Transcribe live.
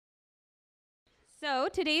So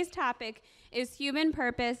today's topic is human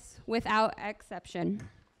purpose without exception.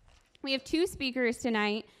 We have two speakers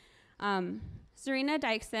tonight, Serena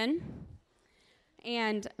Dyksen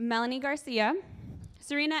and Melanie Garcia.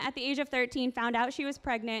 Serena, at the age of 13, found out she was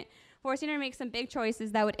pregnant, forcing her to make some big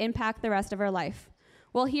choices that would impact the rest of her life.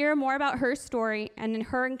 We'll hear more about her story and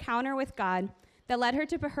her encounter with God that led her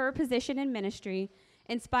to her position in ministry,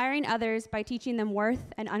 inspiring others by teaching them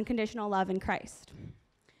worth and unconditional love in Christ.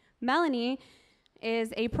 Melanie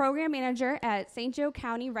is a program manager at St. Joe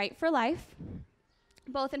County Right for Life.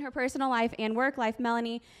 Both in her personal life and work life,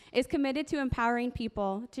 Melanie is committed to empowering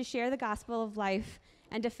people to share the gospel of life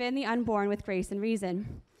and defend the unborn with grace and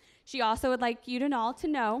reason. She also would like you to all to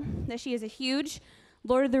know that she is a huge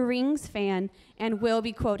Lord of the Rings fan and will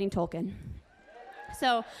be quoting Tolkien.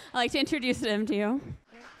 So I'd like to introduce him to you.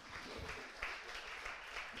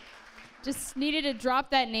 Just needed to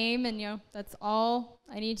drop that name, and that's all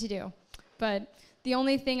I need to do. But the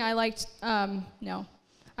only thing I liked, I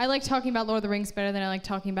like talking about Lord of the Rings better than I like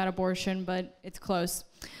talking about abortion, but it's close.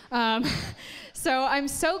 So I'm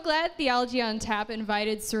so glad Theology on Tap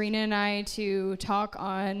invited Serena and I to talk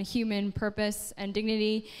on human purpose and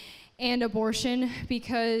dignity and abortion,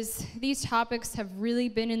 because these topics have really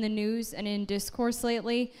been in the news and in discourse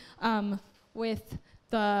lately for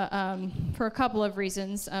a couple of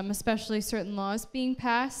reasons, especially certain laws being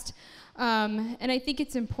passed. And I think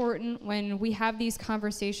it's important when we have these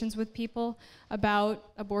conversations with people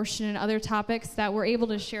about abortion and other topics that we're able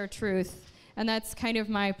to share truth. And that's kind of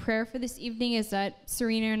my prayer for this evening, is that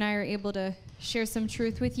Serena and I are able to share some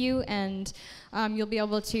truth with you, and you'll be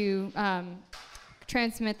able to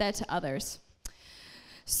transmit that to others.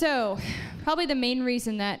 So, probably the main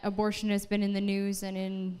reason that abortion has been in the news and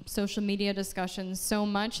in social media discussions so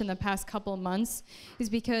much in the past couple of months is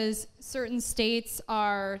because certain states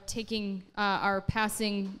are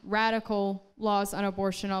passing radical laws on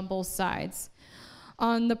abortion on both sides.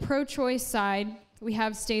 On the pro-choice side, we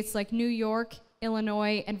have states like New York,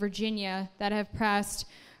 Illinois, and Virginia that have passed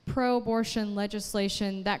pro-abortion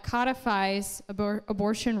legislation that codifies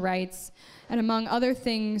abortion rights, and among other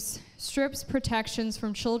things, strips protections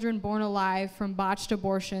from children born alive from botched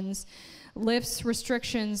abortions, lifts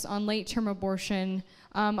restrictions on late-term abortion,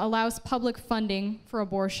 allows public funding for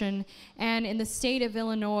abortion, and in the state of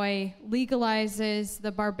Illinois, legalizes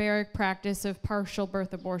the barbaric practice of partial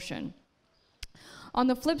birth abortion. On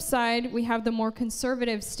the flip side, we have the more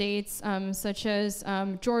conservative states, such as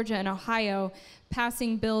Georgia and Ohio,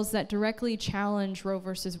 passing bills that directly challenge Roe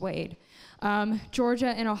versus Wade. Georgia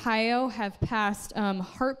and Ohio have passed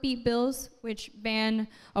heartbeat bills, which ban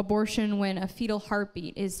abortion when a fetal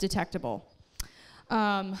heartbeat is detectable.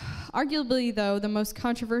 Arguably, though, the most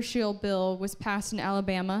controversial bill was passed in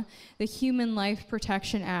Alabama, the Human Life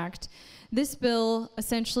Protection Act. This bill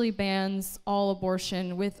essentially bans all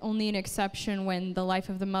abortion, with only an exception when the life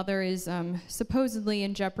of the mother is supposedly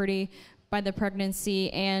in jeopardy by the pregnancy,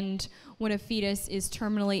 and when a fetus is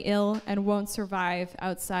terminally ill and won't survive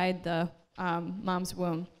outside the mom's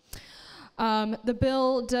womb. The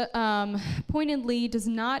bill pointedly does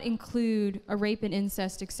not include a rape and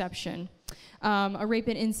incest exception. A rape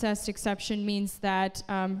and incest exception means that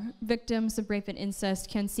victims of rape and incest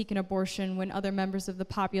can seek an abortion when other members of the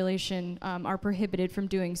population are prohibited from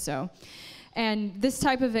doing so. And this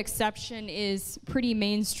type of exception is pretty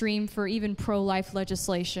mainstream for even pro-life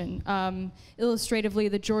legislation. Illustratively,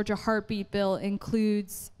 the Georgia Heartbeat Bill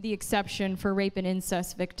includes the exception for rape and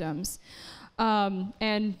incest victims.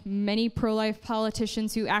 And many pro-life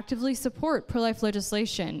politicians who actively support pro-life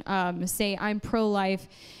legislation say, I'm pro-life,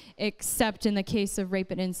 except in the case of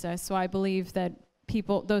rape and incest. So I believe that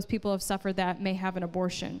those people who have suffered that may have an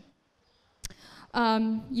abortion.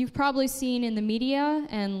 You've probably seen in the media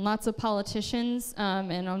and lots of politicians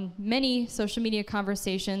and on many social media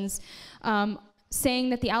conversations saying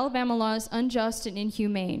that the Alabama law is unjust and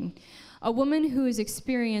inhumane. A woman who has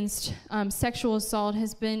experienced sexual assault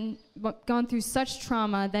has gone through such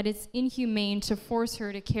trauma that it's inhumane to force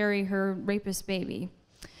her to carry her rapist baby.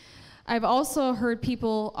 I've also heard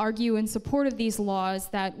people argue in support of these laws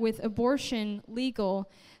that with abortion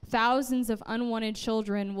legal, thousands of unwanted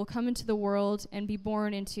children will come into the world and be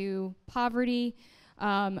born into poverty,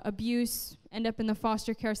 abuse, end up in the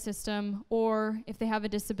foster care system, or if they have a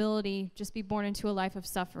disability, just be born into a life of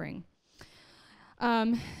suffering.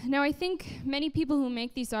 Now, I think many people who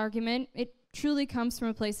make these arguments, it truly comes from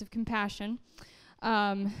a place of compassion,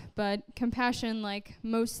 but compassion, like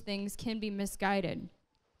most things, can be misguided.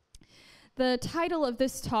 The title of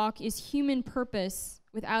this talk is Human Purpose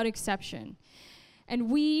Without Exception. And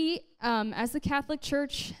we, as the Catholic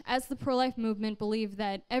Church, as the pro-life movement, believe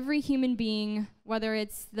that every human being, whether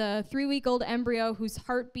it's the 3-week-old embryo whose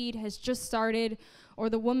heartbeat has just started, or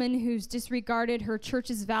the woman who's disregarded her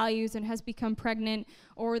church's values and has become pregnant,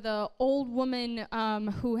 or the old woman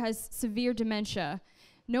who has severe dementia,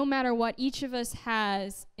 no matter what, each of us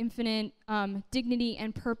has infinite dignity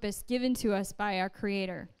and purpose given to us by our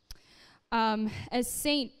Creator. As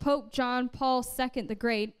Saint Pope John Paul II the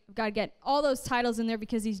Great, I've got to get all those titles in there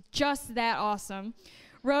because he's just that awesome,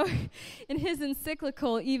 wrote in his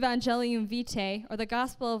encyclical Evangelium Vitae, or the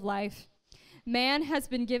Gospel of Life, man has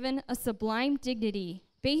been given a sublime dignity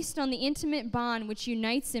based on the intimate bond which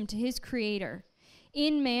unites him to his Creator.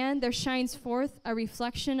 In man there shines forth a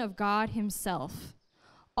reflection of God himself.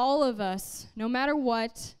 All of us, no matter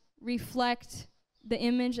what, reflect the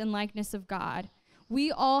image and likeness of God. We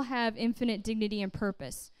all have infinite dignity and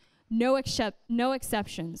purpose, no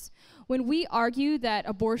exceptions. When we argue that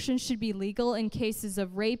abortion should be legal in cases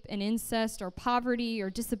of rape and incest or poverty or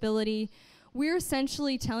disability, we're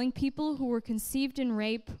essentially telling people who were conceived in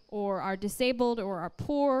rape or are disabled or are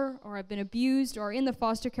poor or have been abused or in the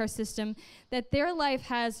foster care system that their life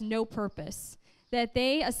has no purpose, that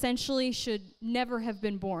they essentially should never have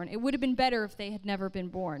been born. It would have been better if they had never been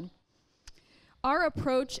born. Our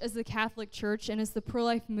approach as the Catholic Church and as the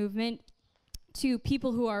pro-life movement to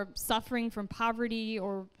people who are suffering from poverty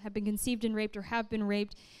or have been conceived and raped or have been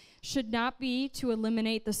raped should not be to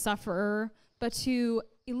eliminate the sufferer, but to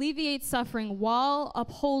alleviate suffering while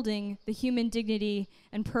upholding the human dignity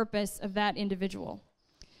and purpose of that individual.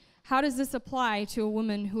 How does this apply to a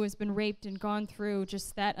woman who has been raped and gone through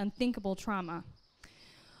just that unthinkable trauma?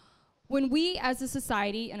 When we as a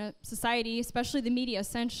society, and a society, especially the media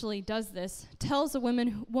essentially does this, tells a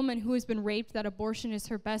woman who has been raped that abortion is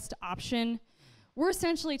her best option, we're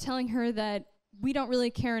essentially telling her that we don't really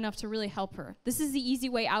care enough to really help her. This is the easy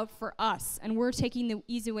way out for us, and we're taking the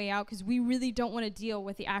easy way out because we really don't want to deal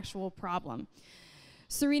with the actual problem.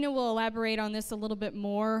 Serena will elaborate on this a little bit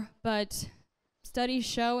more, but studies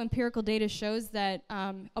show, empirical data shows that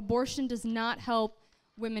abortion does not help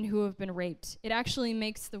women who have been raped. It actually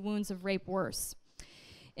makes the wounds of rape worse.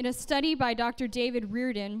 In a study by Dr. David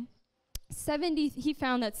Reardon, he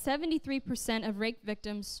found that 73% of rape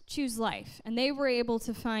victims choose life, and they were able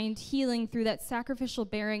to find healing through that sacrificial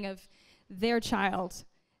bearing of their child.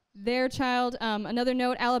 Another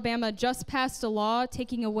note, Alabama just passed a law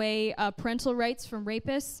taking away parental rights from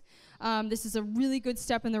rapists. This is a really good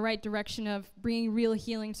step in the right direction of bringing real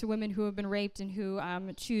healing to women who have been raped and who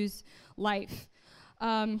choose life.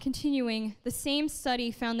 Continuing, the same study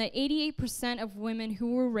found that 88% of women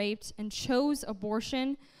who were raped and chose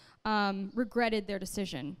abortion regretted their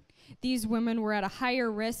decision. These women were at a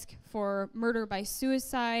higher risk for murder by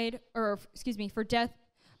suicide, for death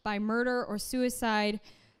by murder or suicide,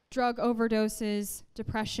 drug overdoses,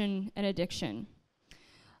 depression, and addiction.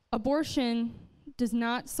 Abortion does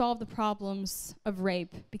not solve the problems of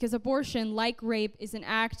rape because abortion, like rape, is an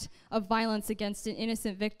act of violence against an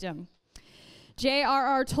innocent victim.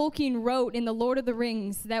 J.R.R. Tolkien wrote in The Lord of the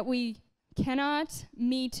Rings that we cannot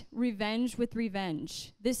meet revenge with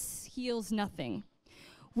revenge. This heals nothing.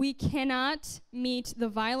 We cannot meet the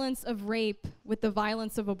violence of rape with the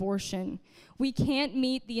violence of abortion. We can't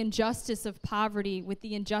meet the injustice of poverty with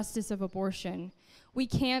the injustice of abortion. We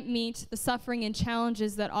can't meet the suffering and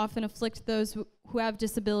challenges that often afflict those who have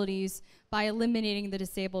disabilities by eliminating the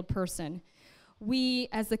disabled person. We,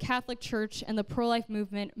 as the Catholic Church and the pro-life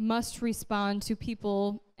movement, must respond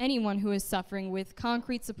to anyone who is suffering with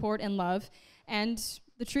concrete support and love. And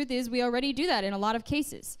the truth is, we already do that in a lot of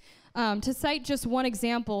cases. To cite just one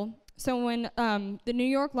example, so when the New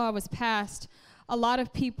York law was passed, a lot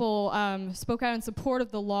of people spoke out in support of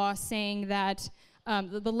the law, saying that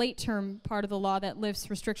the late-term part of the law that lifts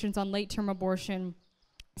restrictions on late-term abortion,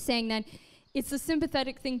 saying that it's a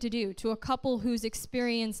sympathetic thing to do to a couple who's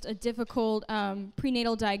experienced a difficult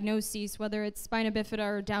prenatal diagnosis, whether it's spina bifida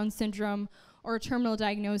or Down syndrome or a terminal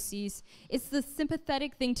diagnosis. It's the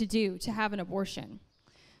sympathetic thing to do to have an abortion.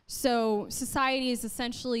 So society is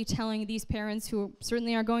essentially telling these parents who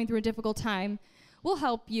certainly are going through a difficult time, we'll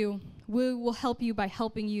help you. We will help you by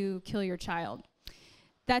helping you kill your child.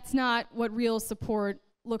 That's not what real support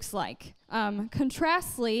looks like.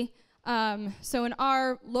 Contrastly, so in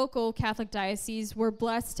our local Catholic diocese, we're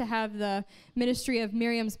blessed to have the ministry of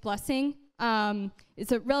Miriam's Blessing.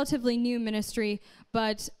 It's a relatively new ministry,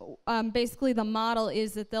 but basically the model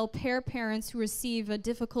is that they'll pair parents who receive a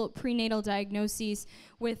difficult prenatal diagnosis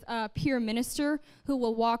with a peer minister who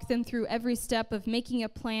will walk them through every step of making a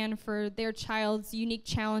plan for their child's unique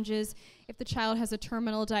challenges. If the child has a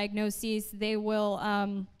terminal diagnosis, they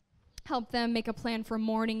will help them make a plan for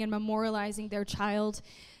mourning and memorializing their child.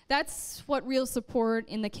 That's what real support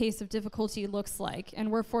in the case of difficulty looks like.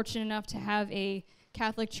 And we're fortunate enough to have a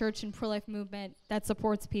Catholic Church and pro-life movement that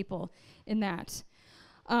supports people in that.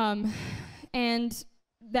 And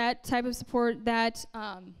that type of support that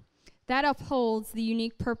upholds the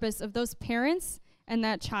unique purpose of those parents and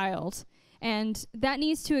that child. And that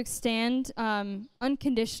needs to extend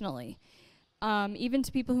unconditionally, even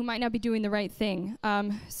to people who might not be doing the right thing.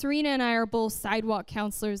 Serena and I are both sidewalk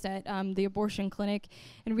counselors at the abortion clinic,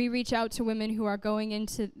 and we reach out to women who are going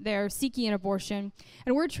into their seeking an abortion.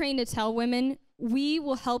 And we're trained to tell women, we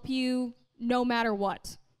will help you no matter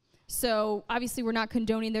what. So obviously we're not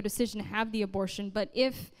condoning their decision to have the abortion, but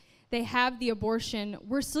if they have the abortion,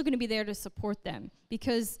 we're still going to be there to support them,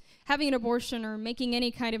 because having an abortion or making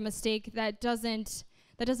any kind of mistake, that doesn't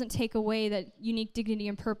take away that unique dignity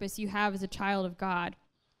and purpose you have as a child of God.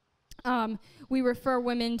 We refer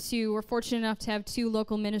women to, we're fortunate enough to have 2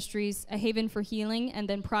 local ministries, A Haven for Healing and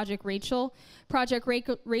then Project Rachel. Project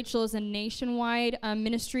Rachel is a nationwide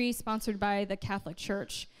ministry sponsored by the Catholic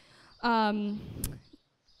Church.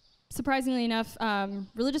 Surprisingly enough,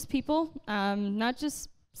 religious people, not just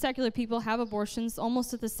secular people, have abortions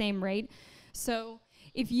almost at the same rate. So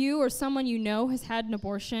if you or someone you know has had an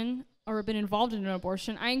abortion or been involved in an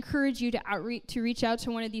abortion, I encourage you to reach out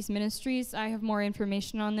to one of these ministries. I have more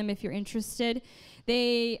information on them if you're interested.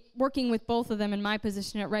 Working with both of them in my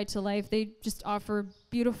position at Right to Life, they just offer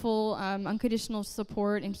beautiful, unconditional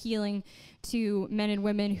support and healing to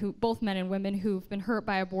both men and women who've been hurt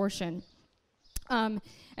by abortion. And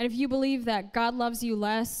if you believe that God loves you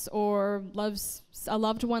less or loves a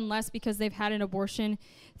loved one less because they've had an abortion,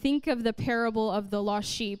 think of the parable of the lost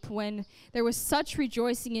sheep, when there was such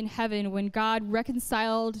rejoicing in heaven when God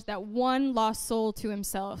reconciled that one lost soul to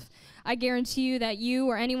himself. I guarantee you that you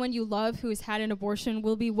or anyone you love who has had an abortion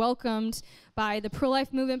will be welcomed by the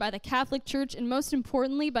pro-life movement, by the Catholic Church, and most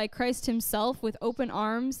importantly, by Christ himself with open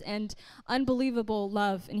arms and unbelievable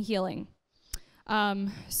love and healing.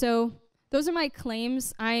 So those are my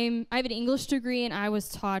claims. I have an English degree, and I was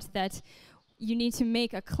taught that you need to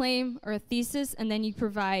make a claim or a thesis, and then you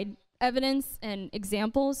provide evidence and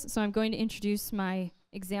examples. So I'm going to introduce my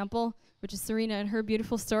example, which is Serena and her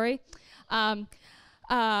beautiful story.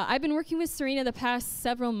 I've been working with Serena the past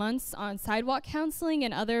several months on sidewalk counseling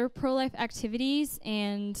and other pro-life activities,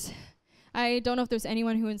 and I don't know if there's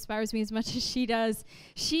anyone who inspires me as much as she does.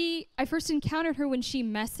 I first encountered her when she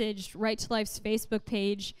messaged Right to Life's Facebook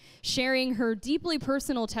page, sharing her deeply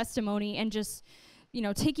personal testimony and just,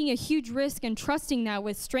 taking a huge risk and trusting that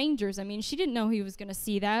with strangers. I mean, she didn't know he was going to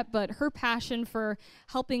see that, but her passion for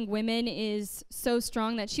helping women is so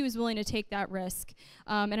strong that she was willing to take that risk.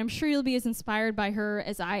 And I'm sure you'll be as inspired by her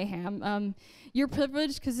as I am. You're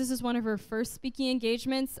privileged because this is one of her first speaking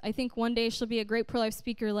engagements. I think one day she'll be a great pro-life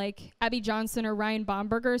speaker like Abby Johnson or Ryan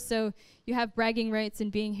Baumberger, so you have bragging rights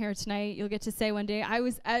in being here tonight. You'll get to say one day, I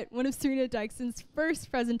was at one of Serena Dyksen's first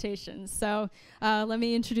presentations. So let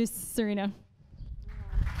me introduce Serena.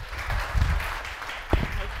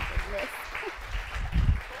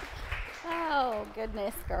 Oh,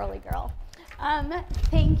 goodness, girly girl.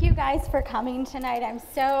 Thank you guys for coming tonight. I'm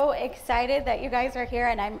so excited that you guys are here,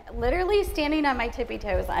 and I'm literally standing on my tippy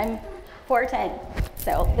toes. I'm 4'10",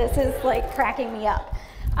 so this is like cracking me up.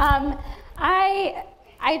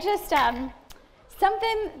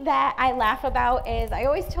 Something that I laugh about is I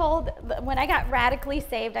always when I got radically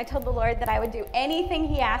saved, I told the Lord that I would do anything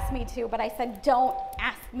he asked me to, but I said, don't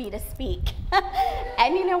ask me to speak.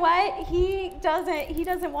 And you know what? He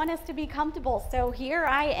doesn't want us to be comfortable, so here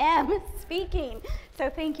I am speaking.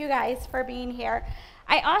 So thank you guys for being here.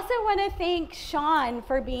 I also want to thank Sean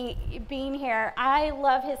for being here. I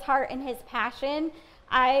love his heart and his passion.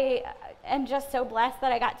 I am just so blessed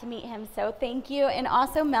that I got to meet him, so thank you. And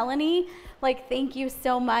also Melanie, thank you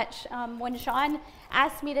so much. When Sean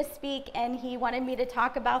asked me to speak and he wanted me to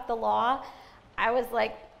talk about the law, I was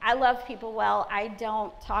like, I love people well. I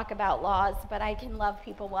don't talk about laws, but I can love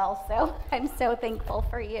people well, so I'm so thankful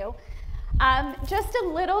for you. Just a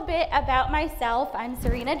little bit about myself. I'm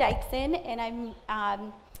Serena Dyksen, and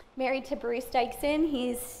I'm married to Bruce Dyksen.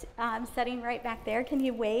 He's sitting right back there. Can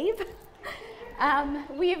you wave?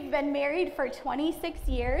 We've been married for 26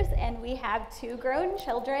 years, and we have 2 grown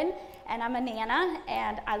children, and I'm a Nana,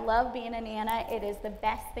 and I love being a Nana. It is the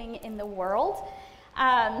best thing in the world.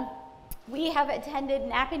 We have attended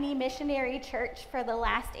Napanee Missionary Church for the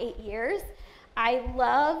last 8 years. I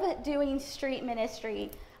love doing street ministry.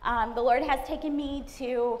 The Lord has taken me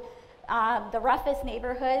to the roughest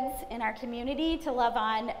neighborhoods in our community to love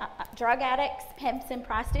on drug addicts, pimps, and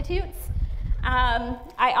prostitutes.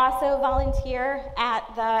 I also volunteer at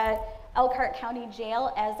the Elkhart County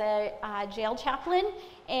Jail as a jail chaplain,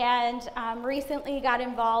 and recently got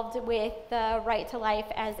involved with the Right to Life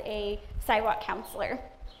as a sidewalk counselor.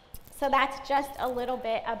 So that's just a little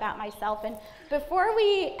bit about myself. And before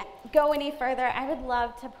we go any further, I would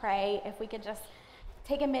love to pray. If we could just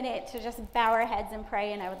take a minute to just bow our heads and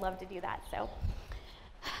pray, and I would love to do that. So,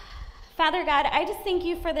 Father God, I just thank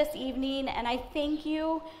you for this evening, and I thank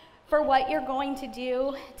you for what you're going to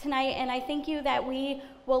do tonight, and I thank you that we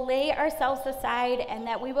will lay ourselves aside and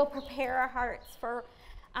that we will prepare our hearts for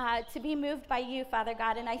to be moved by you, Father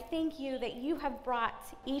God. And I thank you that you have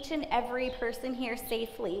brought each and every person here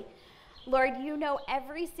safely. Lord, you know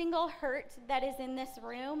every single hurt that is in this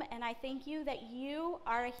room, and I thank you that you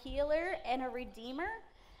are a healer and a redeemer.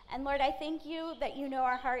 And Lord, I thank you that you know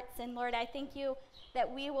our hearts, and Lord, I thank you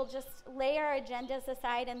that we will just lay our agendas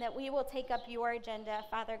aside and that we will take up your agenda,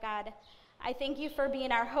 Father God. I thank you for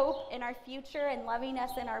being our hope in our future and loving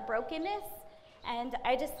us in our brokenness. And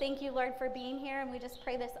I just thank you, Lord, for being here, and we just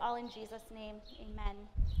pray this all in Jesus' name. Amen.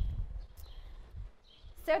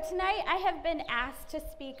 So tonight I have been asked to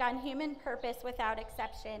speak on human purpose without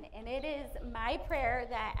exception, and it is my prayer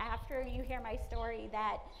that after you hear my story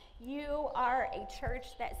that you are a church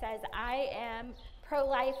that says I am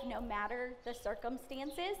pro-life no matter the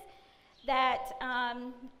circumstances, that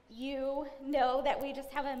you know that we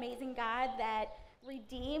just have an amazing God that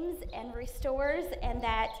redeems and restores, and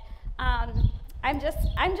that I'm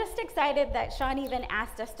just excited that Sean even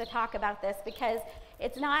asked us to talk about this, because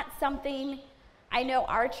it's not something I know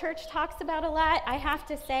our church talks about a lot. I have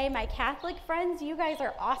to say, my Catholic friends, you guys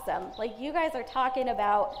are awesome. Like, you guys are talking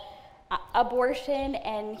about abortion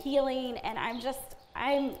and healing, and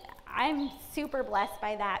I'm super blessed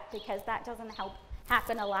by that, because that doesn't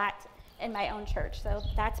happen a lot in my own church. So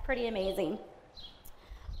that's pretty amazing.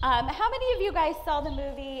 How many of you guys saw the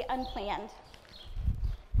movie Unplanned?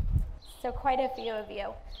 So quite a few of you.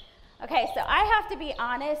 Okay, so I have to be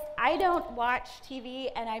honest, I don't watch TV,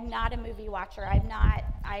 and I'm not a movie watcher.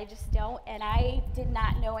 I just don't, and I did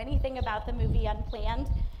not know anything about the movie Unplanned,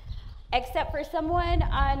 except for someone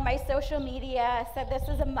on my social media said this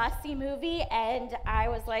is a must-see movie, and I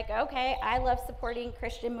was like, okay, I love supporting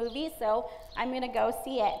Christian movies, so I'm gonna go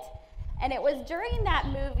see it. And it was during that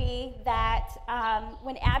movie that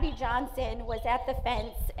when Abby Johnson was at the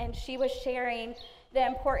fence and she was sharing the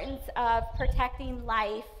importance of protecting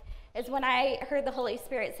life, is when I heard the Holy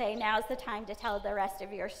Spirit say, now's the time to tell the rest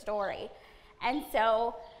of your story. And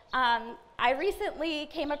so I recently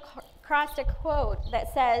came across a quote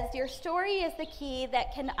that says, your story is the key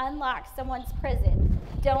that can unlock someone's prison.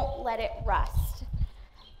 Don't let it rust.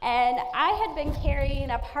 And I had been carrying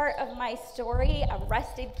a part of my story, a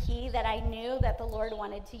rusted key that I knew that the Lord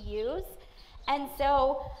wanted to use. And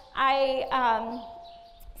so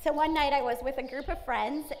so one night I was with a group of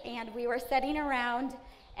friends, and we were sitting around,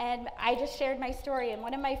 and I just shared my story, and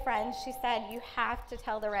one of my friends, she said, you have to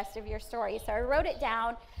tell the rest of your story. So I wrote it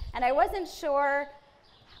down, and I wasn't sure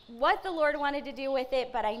what the Lord wanted to do with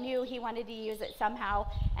it, but I knew he wanted to use it somehow.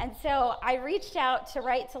 And so I reached out to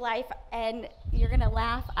Right to Life, and you're gonna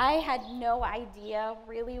laugh, I had no idea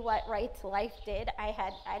really what Right to Life did. I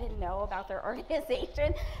didn't know about their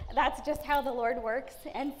organization. That's just how the Lord works.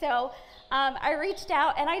 And so I reached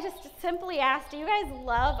out, and I just simply asked, do you guys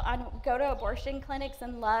go to abortion clinics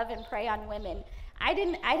and love and pray on women? I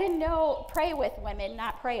didn't know, pray with women,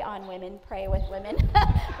 not pray on women, pray with women.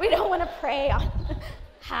 We don't want to pray on,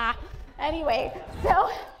 Anyway, so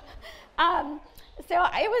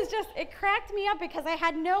it cracked me up because I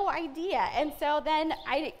had no idea. And so then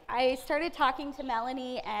I started talking to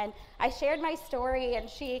Melanie, and I shared my story, and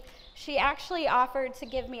she actually offered to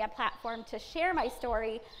give me a platform to share my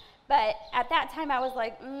story. But at that time, I was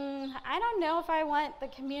like, I don't know if I want the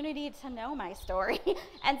community to know my story.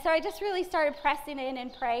 And so I just really started pressing in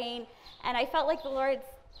and praying. And I felt like the Lord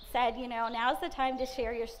said, now's the time to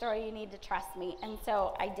share your story. You need to trust me. And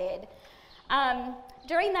so I did.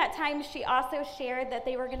 During that time, she also shared that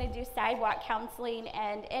they were going to do sidewalk counseling.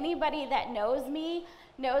 And anybody that knows me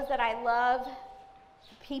knows that I love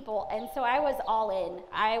people. And so I was all in.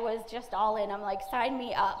 I was just all in. I'm like, sign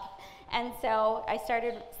me up. And so I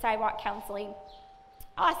started sidewalk counseling.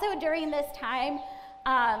 Also during this time,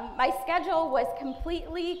 my schedule was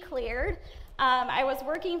completely cleared. I was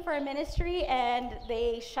working for a ministry, and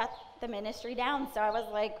they shut the ministry down. So I was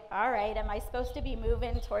like, all right, am I supposed to be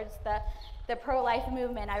moving towards the pro-life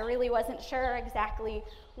movement? I really wasn't sure exactly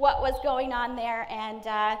what was going on there. And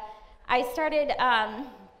I started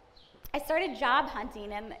job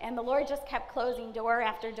hunting, and the Lord just kept closing door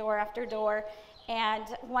after door after door. And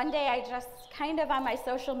one day I just kind of on my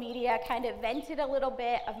social media kind of vented a little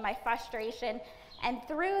bit of my frustration, And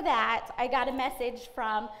through that, I got a message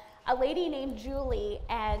from a lady named Julie,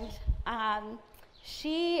 and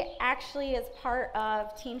she actually is part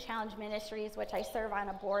of Teen Challenge Ministries, which I serve on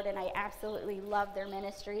a board, and I absolutely love their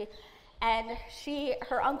ministry. And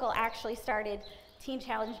her uncle actually started Teen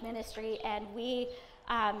Challenge Ministry, and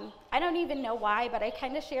I don't even know why, but I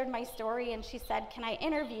kind of shared my story, and she said, "Can I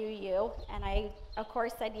interview you?" And I, of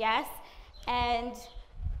course, said yes, and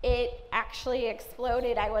it actually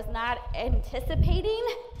exploded. I was not anticipating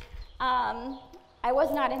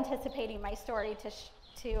my story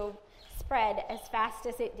to spread as fast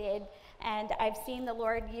as it did, and I've seen the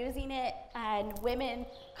Lord using it, and women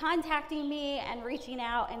contacting me and reaching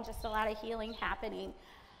out, and just a lot of healing happening.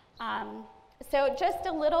 So just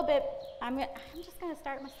a little bit, I'm just going to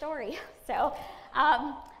start my story. So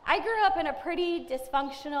I grew up in a pretty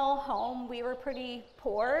dysfunctional home. We were pretty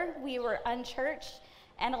poor. We were unchurched.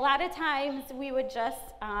 And a lot of times we would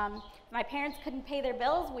just, my parents couldn't pay their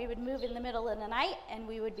bills. We would move in the middle of the night, and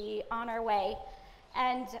we would be on our way.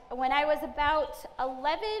 And when I was about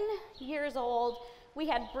 11 years old, we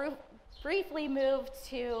had briefly moved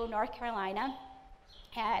to North Carolina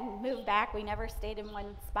and moved back. We never stayed in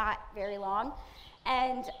one spot very long.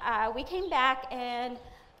 And we came back, and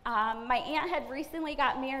my aunt had recently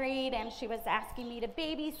got married, and she was asking me to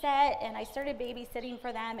babysit, and I started babysitting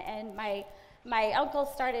for them, and my uncle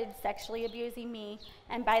started sexually abusing me,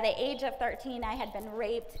 and by the age of 13, I had been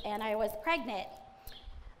raped, and I was pregnant.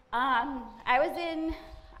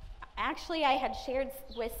 I had shared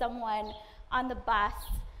with someone on the bus,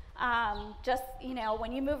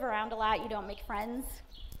 when you move around a lot, you don't make friends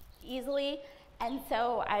easily. And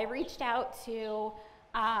so I reached out to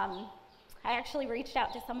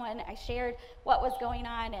someone. I shared what was going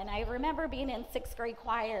on, and I remember being in 6th grade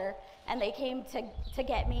choir, and they came to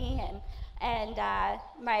get me, and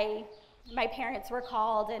my parents were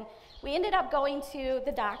called, and we ended up going to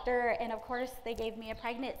the doctor, and of course they gave me a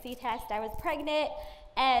pregnancy test. I was pregnant,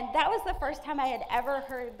 and that was the first time I had ever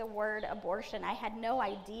heard the word abortion. I had no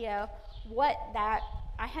idea what that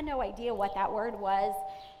word was,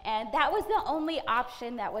 and that was the only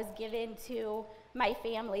option that was given to my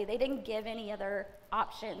family. They didn't give any other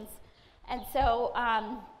options. And so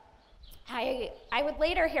I would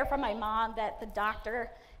later hear from my mom that the doctor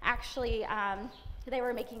actually, they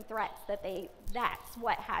were making threats that that's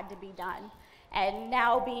what had to be done. And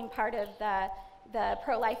now being part of the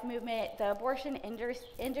pro-life movement, the abortion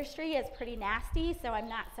industry is pretty nasty, so I'm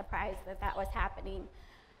not surprised that was happening.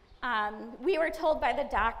 We were told by the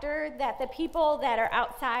doctor that the people that are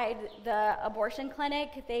outside the abortion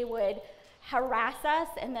clinic, they would harass us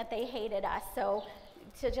and that they hated us. So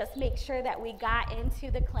to just make sure that we got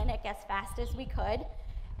into the clinic as fast as we could.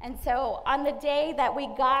 And so on the day that we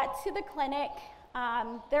got to the clinic,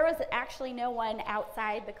 there was actually no one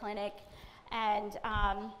outside the clinic. And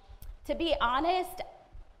to be honest,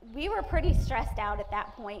 we were pretty stressed out at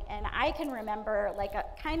that point, and I can remember like a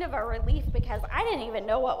kind of a relief because I didn't even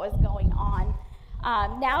know what was going on.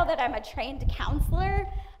 Now that I'm a trained counselor,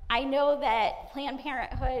 I know that Planned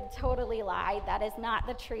Parenthood totally lied. That is not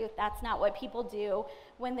the truth. That's not what people do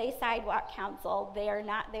when they sidewalk counsel. They are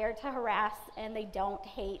not there to harass, and they don't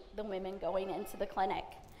hate the women going into the clinic.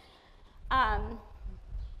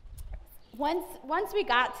 Once we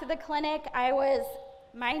got to the clinic, I was,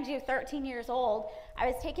 mind you, 13 years old. I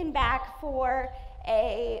was taken back for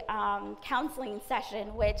a counseling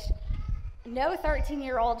session, which no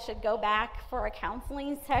 13-year-old should go back for a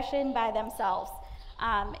counseling session by themselves.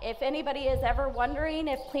 If anybody is ever wondering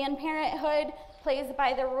if Planned Parenthood plays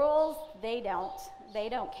by the rules, they don't. They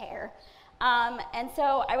don't care. And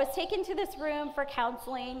so I was taken to this room for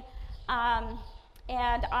counseling,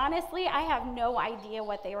 and honestly, I have no idea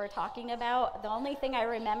what they were talking about. The only thing I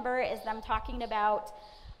remember is them talking about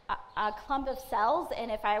a clump of cells, and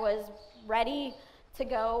if I was ready to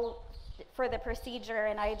go for the procedure,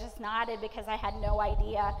 and I just nodded because I had no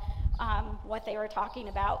idea what they were talking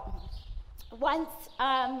about. Once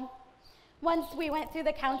we went through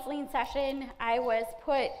the counseling session, I was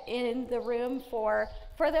put in the room for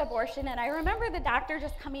the abortion, and I remember the doctor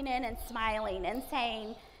just coming in and smiling and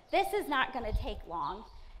saying, "This is not going to take long."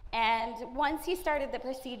 And once he started the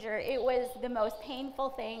procedure, it was the most painful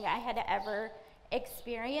thing I had ever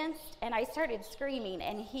experienced, and I started screaming,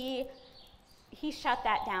 and he shut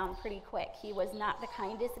that down pretty quick. He was not the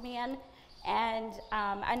kindest man, and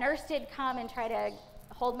a nurse did come and try to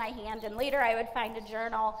hold my hand, and later I would find a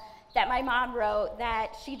journal that my mom wrote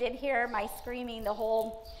that she did hear my screaming. The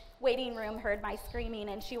whole waiting room heard my screaming,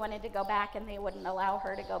 and she wanted to go back, and they wouldn't allow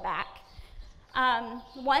her to go back.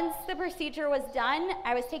 Once the procedure was done,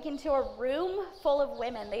 I was taken to a room full of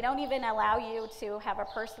women. They don't even allow you to have a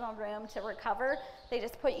personal room to recover. They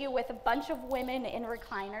just put you with a bunch of women in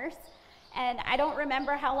recliners. And I don't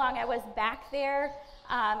remember how long I was back there.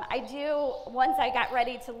 Once I got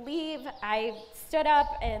ready to leave, I stood up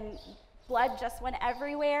and blood just went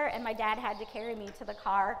everywhere, and my dad had to carry me to the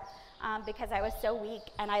car because I was so weak.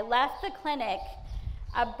 And I left the clinic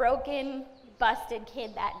a broken, busted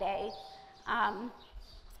kid that day.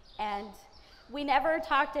 And we never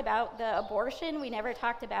talked about the abortion, we never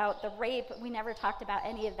talked about the rape, we never talked about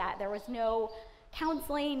any of that. There was no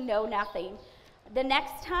counseling, no nothing. The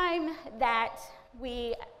next time that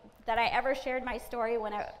I ever shared my story,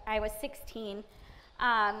 when I was 16,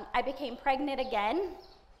 I became pregnant again,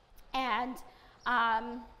 and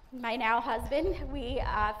my now husband, we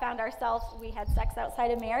found ourselves, we had sex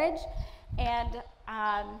outside of marriage, and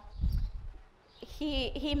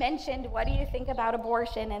he mentioned, what do you think about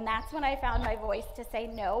abortion? And that's when I found my voice to say,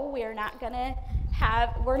 no, we're not gonna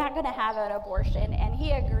have an abortion. And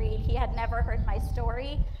he agreed. He had never heard my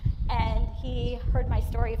story, and he heard my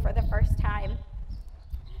story for the first time.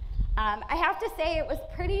 I have to say it was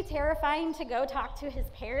pretty terrifying to go talk to his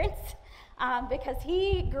parents because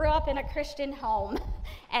he grew up in a Christian home.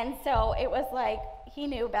 And so it was like he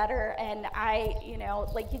knew better, and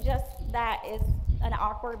that is an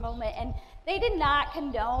awkward moment. And they did not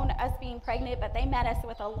condone us being pregnant, but they met us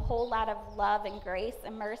with a whole lot of love and grace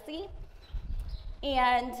and mercy.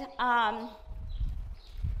 And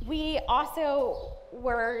we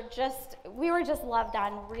were just loved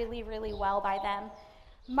on really, really well by them.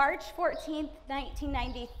 March 14th,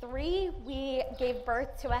 1993, we gave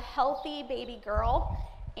birth to a healthy baby girl,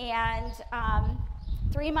 and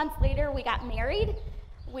 3 months later, we got married.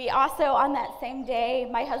 We also, on that same day,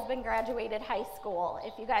 my husband graduated high school.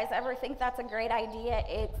 If you guys ever think that's a great idea,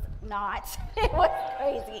 it's not. It was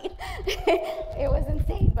crazy. It was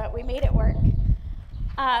insane, but we made it work.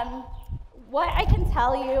 What I can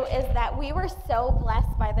tell you is that we were so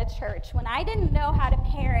blessed by the church. When I didn't know how to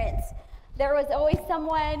parent, there was always some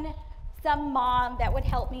mom that would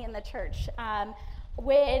help me in the church.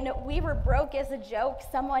 When we were broke as a joke,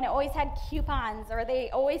 someone always had coupons, or they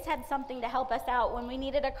always had something to help us out. When we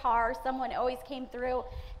needed a car, someone always came through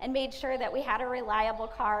and made sure that we had a reliable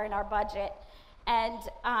car in our budget. And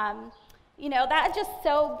that just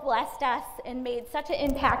so blessed us and made such an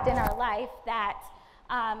impact in our life that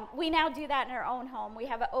we now do that in our own home. We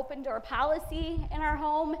have an open door policy in our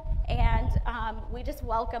home, and we just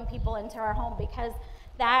welcome people into our home because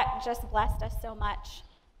that just blessed us so much.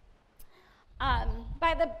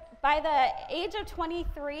 By the age of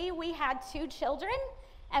 23, we had 2 children,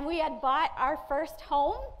 and we had bought our first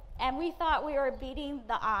home, and we thought we were beating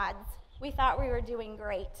the odds. We thought we were doing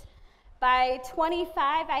great. By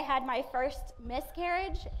 25, I had my first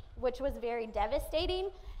miscarriage, which was very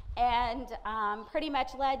devastating, and pretty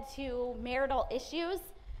much led to marital issues.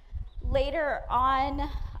 Later on,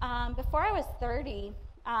 before I was 30,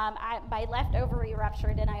 my left ovary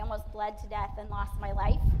ruptured, and I almost bled to death and lost my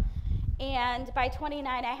life. And by 29,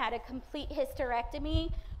 I had a complete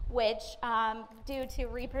hysterectomy, which due to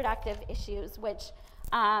reproductive issues, which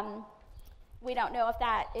we don't know if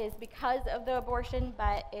that is because of the abortion,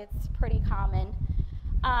 but it's pretty common.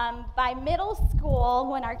 By middle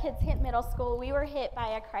school, when our kids hit middle school, we were hit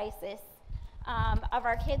by a crisis of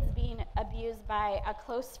our kids being abused by a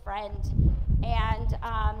close friend.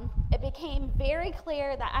 And it became very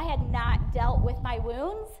clear that I had not dealt with my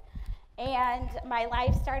wounds, and my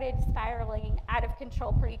life started spiraling out of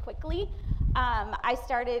control pretty quickly. I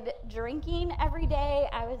started drinking every day.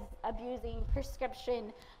 I was abusing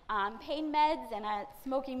prescription pain meds and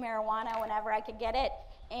smoking marijuana whenever I could get it.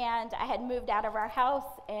 And I had moved out of our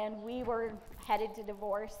house, and we were headed to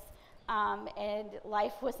divorce, and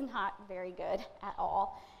life was not very good at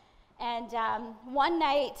all. And one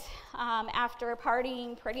night, after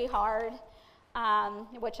partying pretty hard,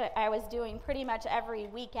 which I was doing pretty much every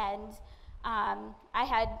weekend, I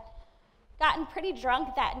had gotten pretty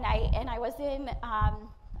drunk that night, and I was in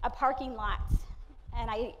a parking lot, and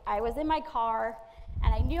I was in my car,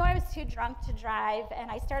 and I knew I was too drunk to drive, and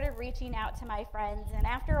I started reaching out to my friends. And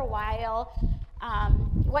after a while,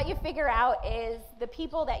 what you figure out is the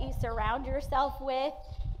people that you surround yourself with,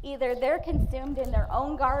 either they're consumed in their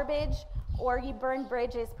own garbage, or you burn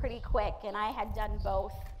bridges pretty quick, and I had done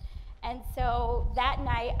both. And so that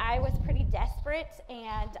night, I was pretty desperate,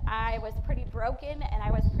 and I was pretty broken, and I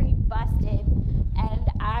was pretty busted, and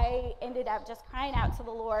I ended up just crying out to the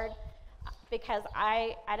Lord, because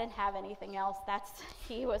I didn't have anything else.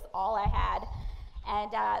 He was all I had.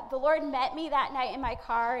 And the Lord met me that night in my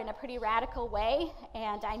car in a pretty radical way,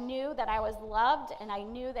 and I knew that I was loved, and I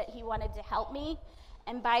knew that he wanted to help me.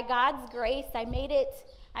 And by God's grace, I made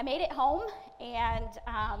it home, and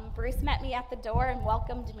Bruce met me at the door and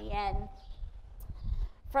welcomed me in.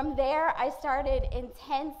 From there, I started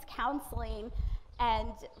intense counseling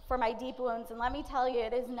and for my deep wounds, and let me tell you,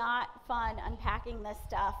 it is not fun unpacking this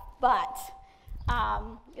stuff, but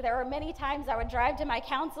there were many times I would drive to my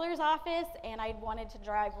counselor's office and I wanted to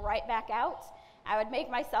drive right back out. I would make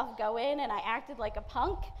myself go in, and I acted like a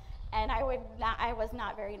punk, and I was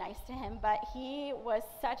not very nice to him, but he was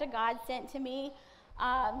such a godsend to me.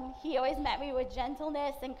 He always met me with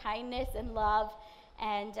gentleness and kindness and love.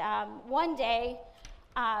 And one day,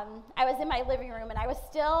 I was in my living room, and I was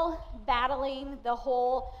still battling the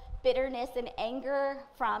whole bitterness and anger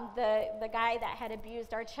from the guy that had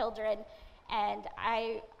abused our children. And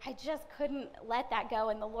I just couldn't let that go.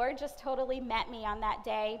 And the Lord just totally met me on that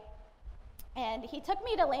day. And he took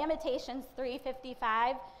me to Lamentations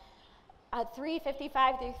 3:55 through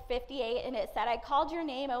 58, and it said, "I called your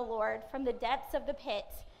name, O Lord, from the depths of the pit.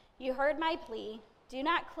 You heard my plea. Do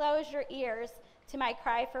not close your ears to my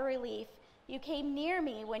cry for relief. You came near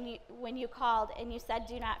me when you called, and you said,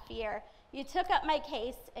 do not fear. You took up my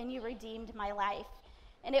case, and you redeemed my life."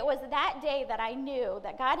 And it was that day that I knew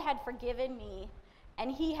that God had forgiven me,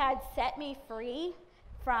 and he had set me free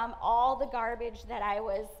from all the garbage that I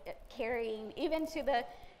was carrying, even to the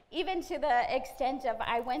extent of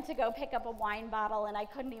I went to go pick up a wine bottle, and I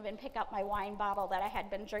couldn't even pick up my wine bottle that I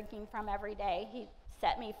had been drinking from every day. He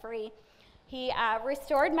set me free. He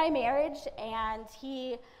restored my marriage, and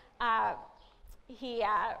he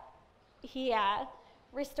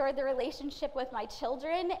restored the relationship with my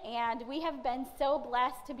children, and we have been so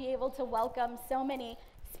blessed to be able to welcome so many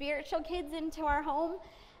spiritual kids into our home,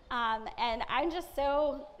 and I'm just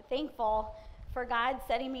so thankful for God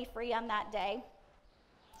setting me free on that day.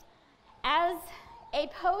 As a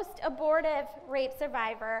post-abortive rape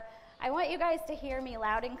survivor, I want you guys to hear me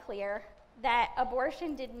loud and clear that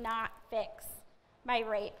abortion did not fix my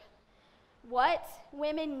rape. What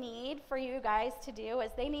women need for you guys to do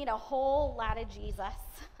is they need a whole lot of Jesus,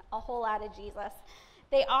 a whole lot of Jesus.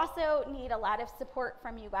 They also need a lot of support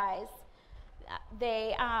from you guys.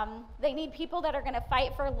 They need people that are going to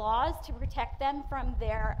fight for laws to protect them from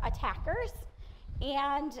their attackers,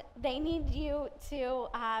 and they need you to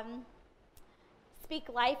speak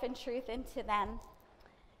life and truth into them.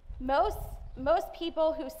 Most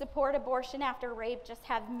people who support abortion after rape just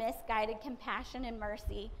have misguided compassion and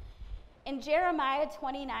mercy. In Jeremiah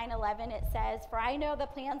 29:11, it says, "For I know the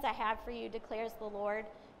plans I have for you, declares the Lord,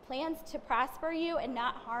 plans to prosper you and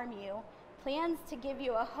not harm you, plans to give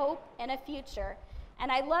you a hope and a future."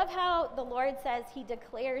 And I love how the Lord says he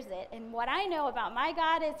declares it. And what I know about my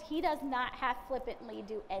God is he does not have flippantly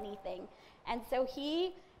do anything. And so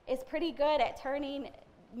he is pretty good at turning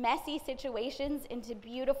messy situations into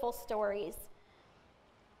beautiful stories.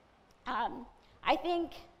 I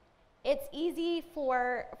think it's easy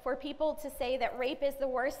for people to say that rape is the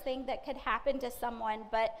worst thing that could happen to someone,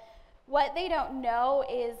 but what they don't know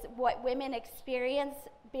is what women experience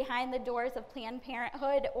behind the doors of Planned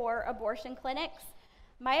Parenthood or abortion clinics.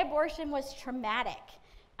 My abortion was traumatic.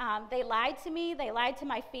 They lied to me, they lied to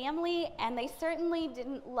my family, and they certainly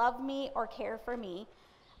didn't love me or care for me.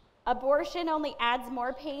 Abortion only adds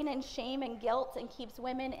more pain and shame and guilt and keeps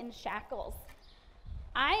women in shackles.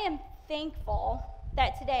 I am thankful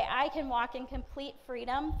that today I can walk in complete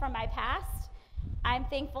freedom from my past. I'm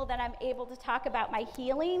thankful that I'm able to talk about my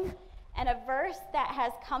healing, and a verse that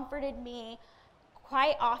has comforted me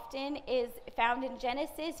quite often is found in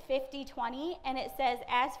Genesis 50:20, and it says,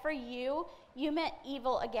 "As for you, you meant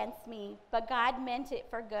evil against me, but God meant it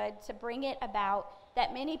for good to bring it about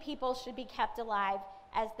that many people should be kept alive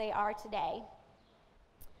as they are today."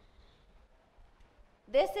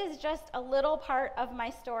 This is just a little part of my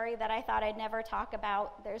story that I thought I'd never talk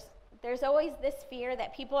about. There's always this fear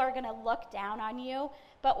that people are going to look down on you,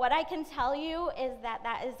 but what I can tell you is that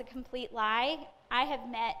that is a complete lie. I have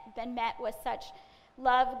been met with such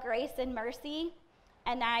love, grace, and mercy,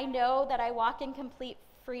 and I know that I walk in complete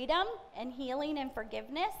freedom and healing and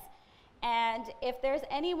forgiveness. And if there's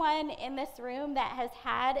anyone in this room that has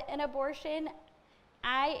had an abortion,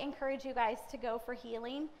 I encourage you guys to go for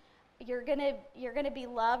healing. You're gonna be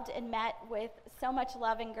loved and met with so much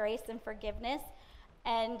love and grace and forgiveness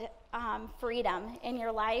and freedom in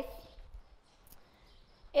your life.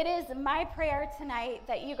 It is my prayer tonight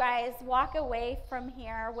that you guys walk away from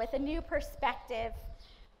here with a new perspective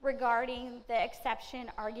regarding the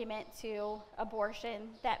exception argument to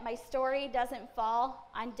abortion, that my story doesn't fall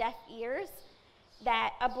on deaf ears,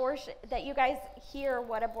 that you guys hear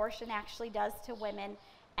what abortion actually does to women,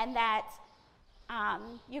 and that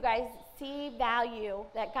you guys see value,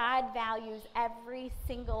 that God values every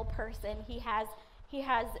single person. He has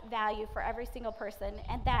value for every single person,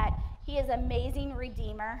 and that he is amazing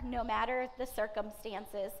redeemer no matter the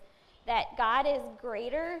circumstances, that God is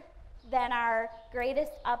greater than our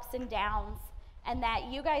greatest ups and downs, and that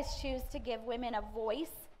you guys choose to give women a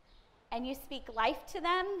voice, and you speak life to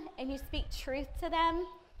them, and you speak truth to them,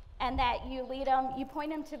 and that you lead them, you point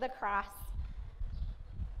them to the cross.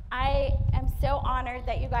 I am so honored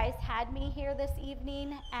that you guys had me here this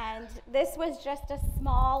evening, and this was just a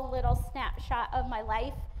small little snapshot of my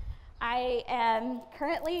life. I am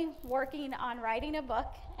currently working on writing a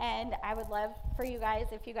book, and I would love for you guys,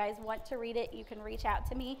 if you guys want to read it, you can reach out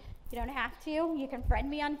to me. You don't have to. You can friend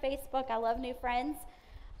me on Facebook. I love new friends,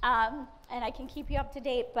 and I can keep you up to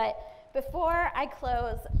date. But before I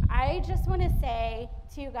close, I just want to say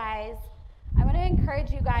to you guys, I want to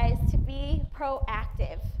encourage you guys to be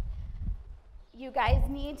proactive. You guys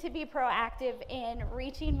need to be proactive in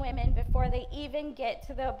reaching women before they even get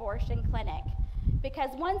to the abortion clinic. Because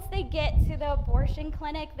once they get to the abortion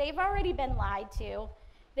clinic, they've already been lied to.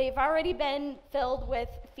 They've already been filled with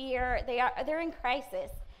fear. They're in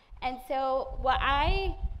crisis. And so what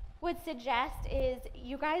I would suggest is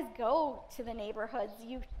you guys go to the neighborhoods.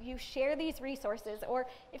 You share these resources. Or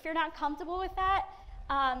if you're not comfortable with that,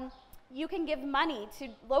 you can give money to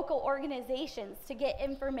local organizations to get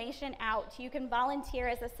information out. You can volunteer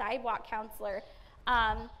as a sidewalk counselor.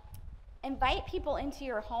 Invite people into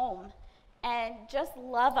your home and just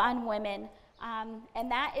love on women.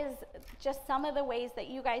 And that is just some of the ways that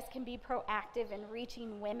you guys can be proactive in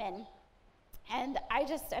reaching women. And I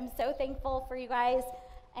just am so thankful for you guys.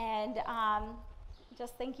 And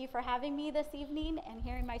just thank you for having me this evening and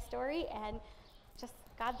hearing my story. And just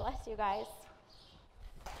God bless you guys.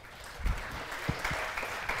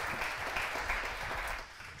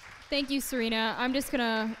 Thank you, Serena. I'm just going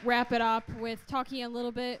to wrap it up with talking a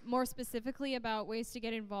little bit more specifically about ways to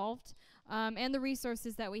get involved and the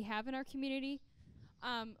resources that we have in our community.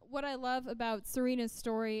 What I love about Serena's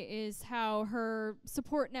story is how her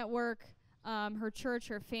support network, her church,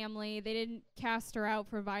 her family, they didn't cast her out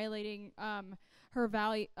for violating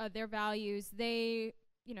their values. They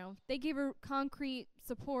gave her concrete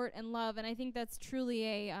support and love, and I think that's truly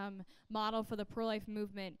a model for the pro-life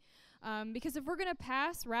movement. Because if we're going to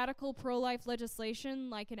pass radical pro-life legislation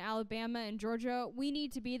like in Alabama and Georgia, we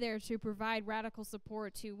need to be there to provide radical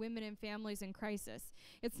support to women and families in crisis.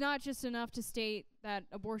 It's not just enough to state that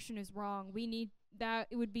abortion is wrong. We need that.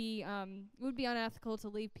 It would be unethical to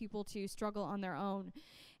leave people to struggle on their own,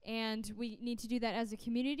 and we need to do that as a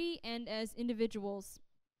community and as individuals.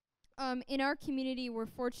 In our community, we're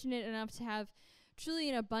fortunate enough to have truly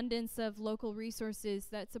an abundance of local resources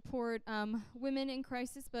that support women in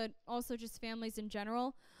crisis, but also just families in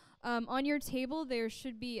general. On your table, there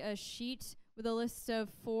should be a sheet with a list of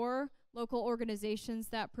 4 local organizations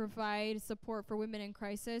that provide support for women in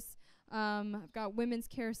crisis. I've got Women's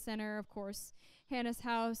Care Center, of course, Hannah's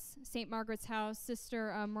House, St. Margaret's House,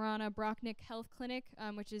 Sister Marana Brocknick Health Clinic,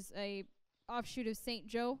 which is a offshoot of St.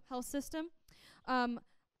 Joe Health System.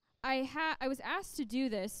 I was asked to do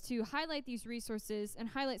this, to highlight these resources and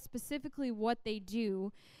highlight specifically what they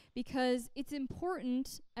do, because it's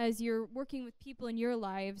important as you're working with people in your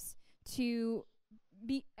lives to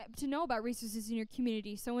know about resources in your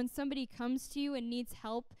community. So when somebody comes to you and needs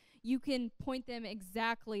help, you can point them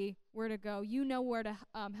exactly where to go. You know where to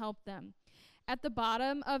help them. At the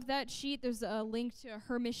bottom of that sheet, there's a link to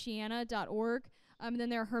hermishiana.org. And then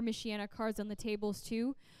there are Hermishiana cards on the tables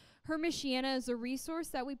too. Hermishiana is a resource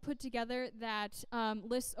that we put together that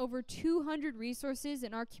lists over 200 resources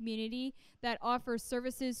in our community that offer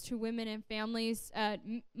services to women and families.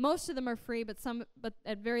 Most of them are free, but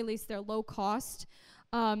at very least they're low cost.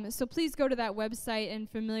 So please go to that website and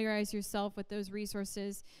familiarize yourself with those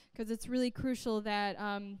resources, because it's really crucial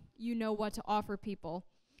that you know what to offer people.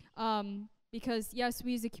 Because yes,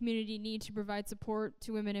 we as a community need to provide support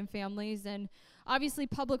to women and families, and obviously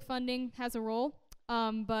public funding has a role.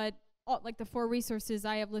 But like the 4 resources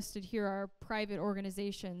I have listed here are private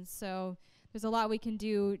organizations. So there's a lot we can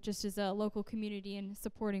do just as a local community in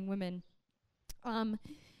supporting women.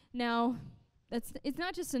 Now, it's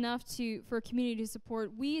not just enough for a community to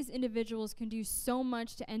support. We as individuals can do so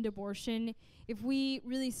much to end abortion if we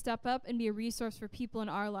really step up and be a resource for people in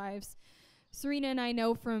our lives. Serena and I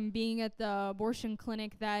know from being at the abortion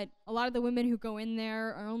clinic that a lot of the women who go in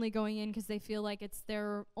there are only going in because they feel like it's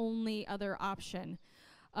their only other option.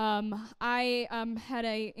 I had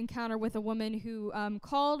an encounter with a woman who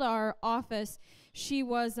called our office. She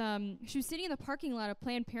was sitting in the parking lot of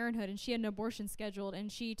Planned Parenthood, and she had an abortion scheduled,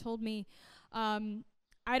 and she told me,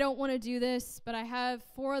 I don't want to do this, but I have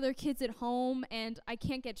 4 other kids at home, and I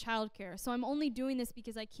can't get childcare. So I'm only doing this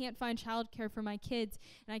because I can't find childcare for my kids,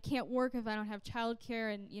 and I can't work if I don't have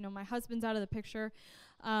childcare, and my husband's out of the picture.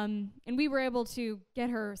 And we were able to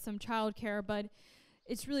get her some childcare, but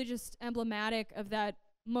it's really just emblematic of that.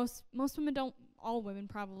 Most women don't, all women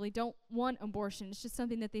probably, don't want abortion. It's just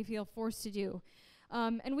something that they feel forced to do.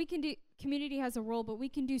 And we can do, community has a role, but we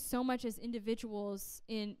can do so much as individuals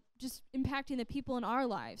in just impacting the people in our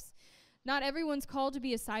lives. Not everyone's called to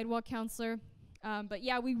be a sidewalk counselor, but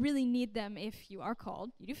yeah, we really need them. If you are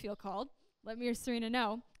called, you do feel called, let me or Serena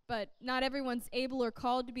know. But not everyone's able or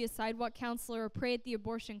called to be a sidewalk counselor or pray at the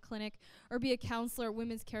abortion clinic or be a counselor at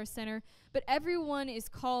Women's Care Center. But everyone is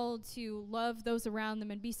called to love those around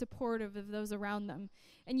them and be supportive of those around them.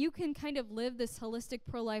 And you can kind of live this holistic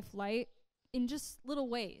pro-life light in just little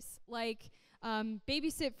ways, like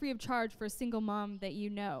babysit free of charge for a single mom that you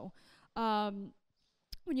know.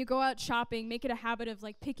 When you go out shopping, make it a habit of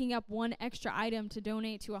like picking up one extra item to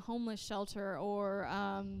donate to a homeless shelter or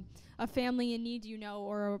a family in need,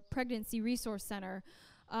 or a pregnancy resource center.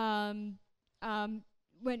 When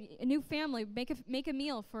a new family, make a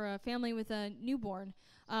meal for a family with a newborn.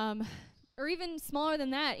 Or even smaller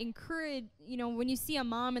than that, encourage, when you see a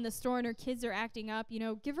mom in the store and her kids are acting up,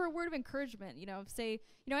 give her a word of encouragement, say,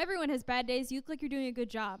 everyone has bad days, you look like you're doing a good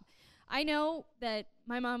job. I know that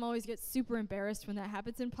my mom always gets super embarrassed when that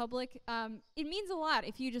happens in public. It means a lot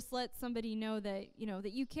if you just let somebody know that,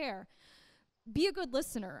 that you care. Be a good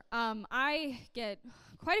listener. I get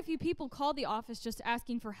quite a few people call the office just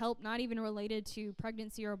asking for help, not even related to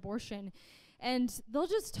pregnancy or abortion. And they'll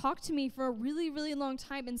just talk to me for a really, really long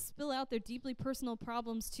time and spill out their deeply personal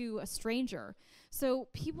problems to a stranger. So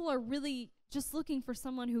people are really just looking for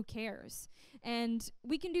someone who cares. And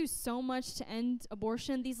we can do so much to end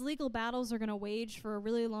abortion. These legal battles are going to wage for a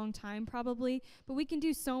really long time probably, but we can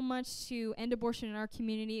do so much to end abortion in our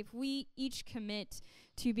community if we each commit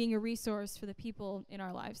to being a resource for the people in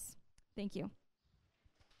our lives. Thank you.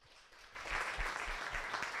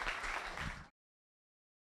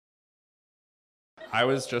 I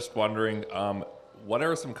was just wondering, what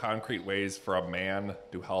are some concrete ways for a man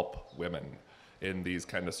to help women in these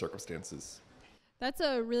kind of circumstances? That's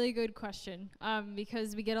a really good question,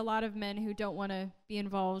 because we get a lot of men who don't want to be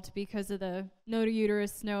involved because of the no to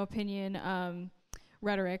uterus, no opinion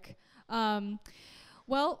rhetoric.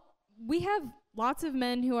 Well, we have lots of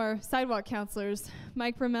men who are sidewalk counselors.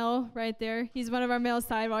 Mike Ramel right there, he's one of our male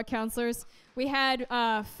sidewalk counselors. We had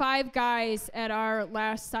 5 guys at our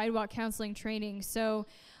last sidewalk counseling training. So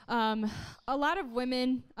a lot of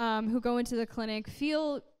women who go into the clinic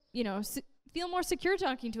feel more secure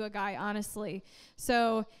talking to a guy, honestly.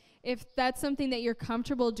 So if that's something that you're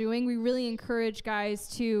comfortable doing, we really encourage guys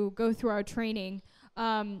to go through our training.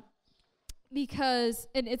 Because,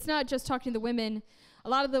 and it's not just talking to the women, a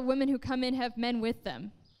lot of the women who come in have men with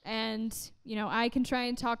them. And, I can try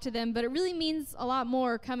and talk to them, but it really means a lot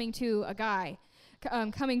more coming to a guy,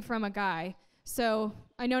 coming from a guy. So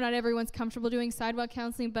I know not everyone's comfortable doing sidewalk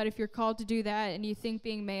counseling, but if you're called to do that and you think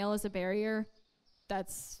being male is a barrier,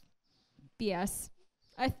 that's BS.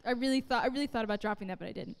 I really thought about dropping that, but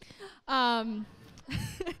I didn't.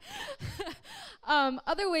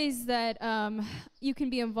 Other ways that you can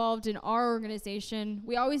be involved in our organization,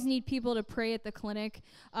 we always need people to pray at the clinic.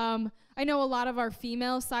 I know a lot of our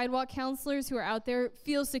female sidewalk counselors who are out there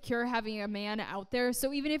feel secure having a man out there.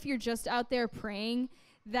 So even if you're just out there praying,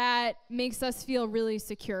 that makes us feel really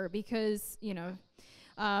secure because,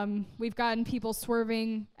 we've gotten people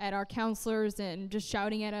swerving at our counselors and just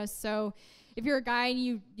shouting at us. So if you're a guy and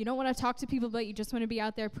you don't want to talk to people, but you just want to be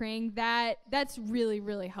out there praying, that's really,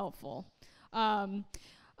 really helpful.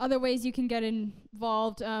 Other ways you can get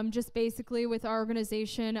involved, just basically with our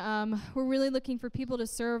organization, we're really looking for people to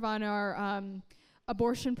serve on our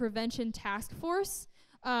abortion prevention task force,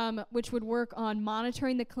 which would work on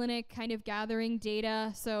monitoring the clinic, kind of gathering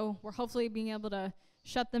data. So we're hopefully being able to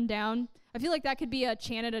shut them down. I feel like that could be a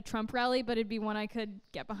chant at a Trump rally, but it'd be one I could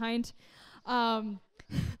get behind. So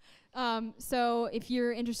if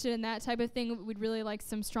you're interested in that type of thing, we'd really like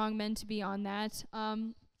some strong men to be on that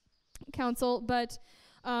council. But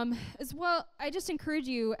as well, I just encourage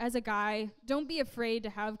you as a guy, don't be afraid to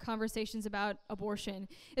have conversations about abortion.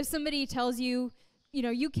 If somebody tells you,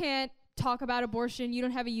 you can't talk about abortion, you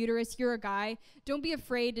don't have a uterus, you're a guy, don't be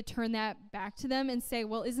afraid to turn that back to them and say,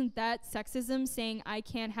 well, isn't that sexism, saying I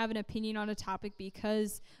can't have an opinion on a topic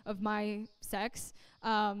because of my sex?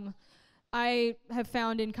 I have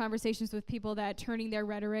found in conversations with people that turning their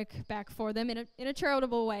rhetoric back for them in a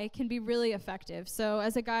charitable way can be really effective. So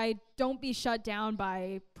as a guy, don't be shut down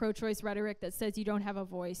by pro-choice rhetoric that says you don't have a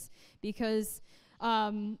voice, because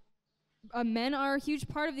men are a huge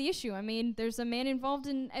part of the issue. I mean, there's a man involved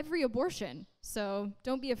in every abortion, so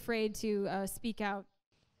don't be afraid to speak out.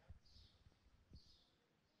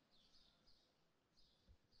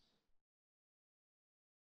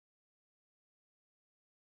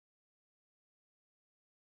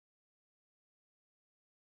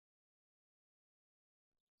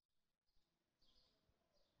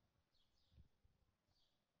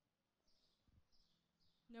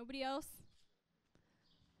 Nobody else?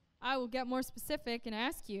 I will get more specific and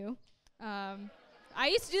ask you. I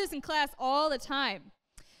used to do this in class all the time.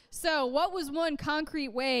 So what was one concrete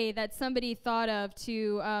way that somebody thought of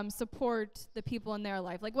to support the people in their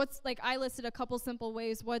life? I listed a couple simple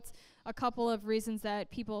ways. What's a couple of reasons that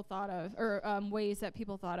people thought of, or ways that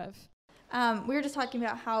people thought of? We were just talking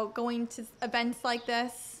about how going to events like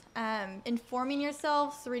this, informing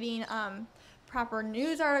yourselves, reading proper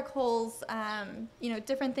news articles,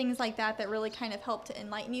 different things like that that really kind of help to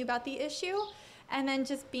enlighten you about the issue, and then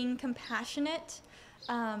just being compassionate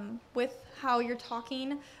with how you're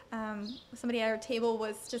talking. Somebody at our table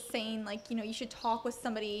was just saying, you should talk with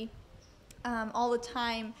somebody all the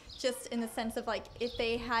time, just in the sense of, if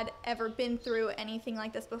they had ever been through anything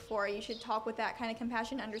like this before, you should talk with that kind of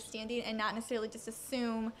compassion, understanding, and not necessarily just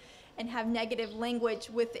assume and have negative language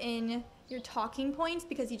within your talking points,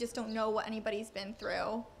 because you just don't know what anybody's been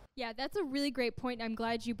through. Yeah, that's a really great point. I'm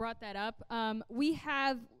glad you brought that up. We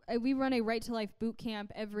run a Right to Life boot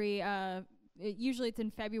camp every, usually it's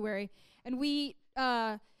in February, and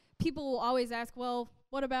people will always ask, well,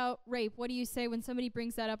 what about rape? What do you say when somebody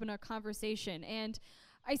brings that up in a conversation? And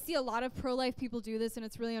I see a lot of pro-life people do this, and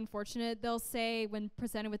it's really unfortunate. They'll say, when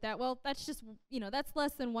presented with that, well, that's just, that's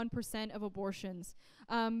less than 1% of abortions.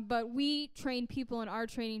 But we train people in our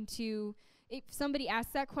training to, if somebody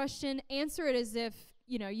asks that question, answer it as if,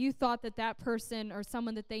 you thought that person or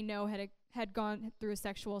someone that they know had gone through a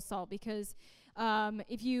sexual assault, because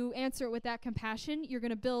if you answer it with that compassion, you're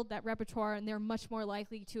going to build that repertoire, and they're much more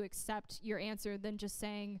likely to accept your answer than just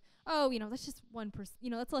saying, oh, that's just 1%,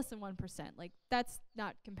 that's less than 1%. That's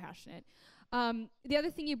not compassionate. The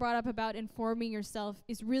other thing you brought up about informing yourself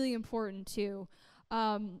is really important too.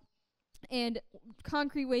 And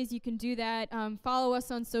concrete ways you can do that, follow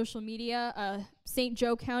us on social media. St.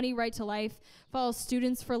 Joe County Right to Life. Follow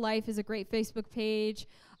Students for Life is a great Facebook page.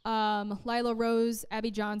 Lila Rose,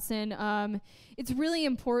 Abby Johnson. It's really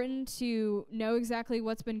important to know exactly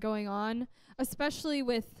what's been going on, especially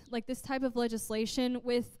with this type of legislation.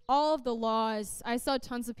 With all of the laws, I saw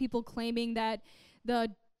tons of people claiming that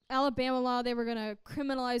the Alabama law, they were going to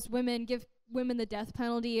criminalize women, give women the death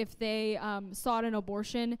penalty if they sought an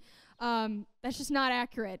abortion. That's just not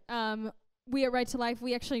accurate. We at Right to Life,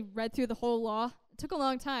 we actually read through the whole law. It took a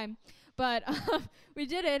long time. But we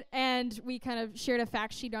did it, and we kind of shared a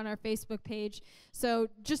fact sheet on our Facebook page. So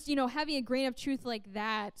just, having a grain of truth like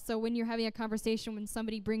that, so when you're having a conversation, when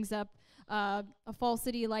somebody brings up a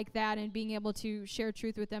falsity like that, and being able to share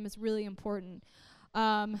truth with them is really important.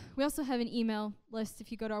 We also have an email list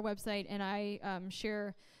if you go to our website, and I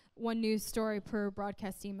share one news story per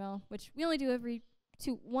broadcast email, which we only do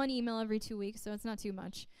one email every 2 weeks, so it's not too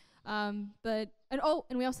much. And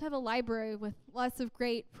we also have a library with lots of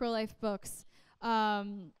great pro-life books. I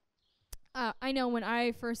know when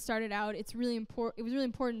I first started out, it was really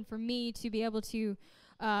important for me to be able to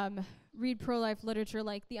read pro-life literature,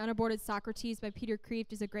 like The Unaborted Socrates by Peter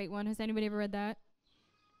Kreeft is a great one. Has anybody ever read that?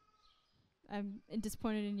 I'm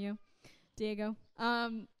disappointed in you, Diego.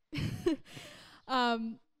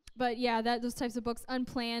 But yeah, those types of books.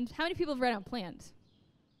 Unplanned. How many people have read Unplanned?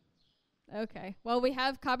 Okay. Well, we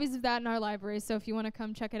have copies of that in our library, so if you want to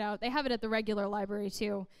come check it out. They have it at the regular library,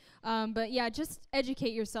 too. But yeah, just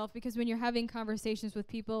educate yourself, because when you're having conversations with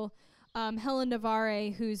people, Helen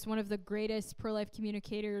Navarre, who's one of the greatest pro-life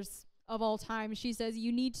communicators of all time, she says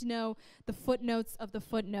you need to know the footnotes of the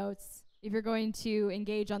footnotes if you're going to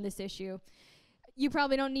engage on this issue. You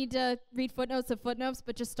probably don't need to read footnotes of footnotes,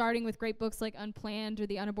 but just starting with great books like Unplanned or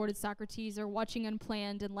The Unaborted Socrates, or watching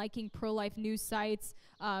Unplanned and liking pro-life news sites,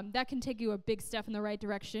 that can take you a big step in the right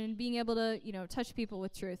direction, being able to, touch people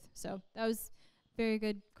with truth. So that was a very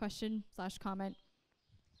good question/comment.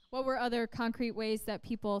 What were other concrete ways that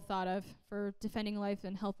people thought of for defending life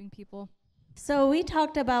and helping people? So we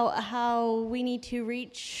talked about how we need to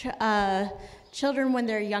reach children when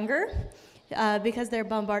they're younger. because they're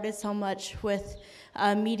bombarded so much with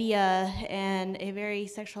media and a very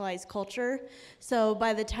sexualized culture. So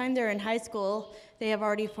by the time they're in high school, they have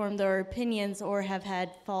already formed their opinions or have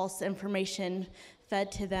had false information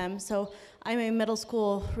fed to them. So I'm a middle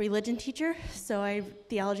school religion teacher, so I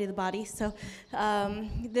theology of the body. So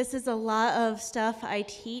this is a lot of stuff I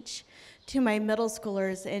teach to my middle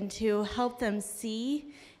schoolers, and to help them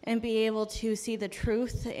see and be able to see the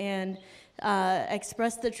truth and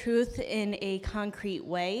express the truth in a concrete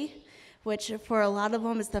way, which for a lot of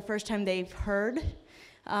them is the first time they've heard,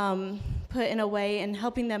 put in a way, and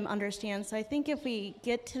helping them understand. So I think if we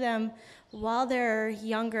get to them while they're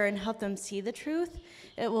younger and help them see the truth,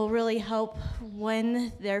 it will really help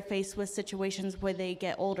when they're faced with situations where they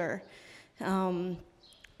get older.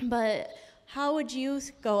 But how would you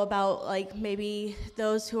go about, like, maybe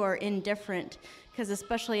those who are indifferent? Because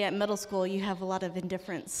especially at middle school, you have a lot of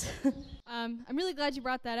indifference. I'm really glad you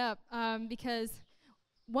brought that up, because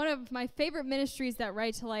one of my favorite ministries that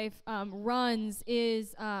Right to Life runs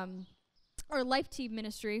is our Life Team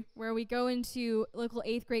ministry, where we go into local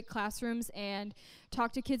 8th grade classrooms and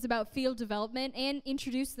talk to kids about fetal development and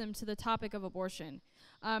introduce them to the topic of abortion.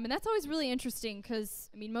 And that's always really interesting because,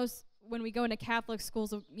 I mean, when we go into Catholic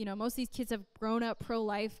schools, most of these kids have grown up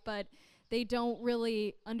pro-life, but they don't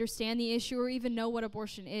really understand the issue or even know what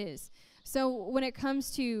abortion is. So when it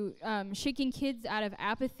comes to shaking kids out of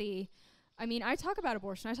apathy, I mean, I talk about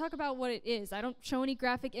abortion. I talk about what it is. I don't show any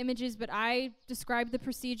graphic images, but I describe the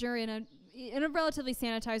procedure in a relatively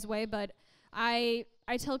sanitized way, but I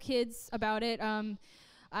tell kids about it.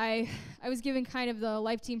 I was giving kind of the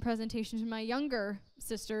Life Team presentation to my younger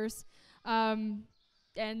sisters, and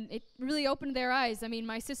it really opened their eyes. I mean,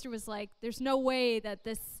 my sister was like, there's no way that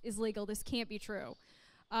this is legal. This can't be true.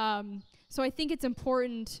 So I think it's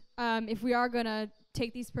important, if we are going to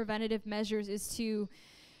take these preventative measures, is to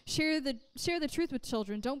share the truth with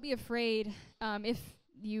children. Don't be afraid, if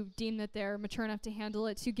you deem that they're mature enough to handle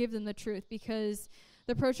it, to give them the truth, because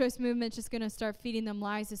the pro-choice movement is just going to start feeding them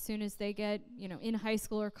lies as soon as they get, in high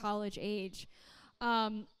school or college age.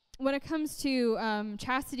 When it comes to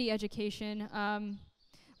chastity education,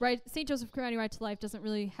 St. Joseph County Right to Life doesn't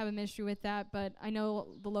really have a ministry with that, but I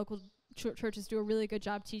know the local churches do a really good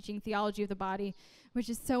job teaching theology of the body, which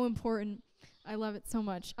is so important. I love it so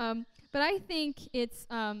much. But I think it's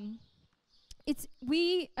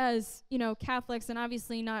we as Catholics, and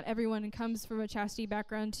obviously not everyone comes from a chastity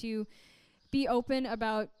background, to be open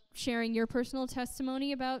about sharing your personal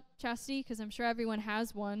testimony about chastity, because I'm sure everyone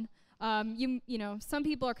has one. Some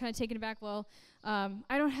people are kind of taken aback. Well,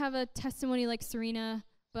 I don't have a testimony like Serena,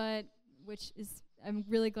 I'm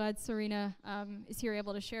really glad Serena is here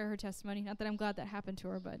able to share her testimony. Not that I'm glad that happened to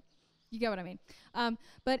her, but you get what I mean.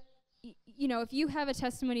 But if you have a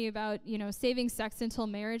testimony about, saving sex until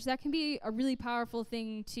marriage, that can be a really powerful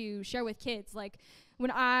thing to share with kids. Like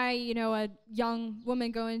when I, a young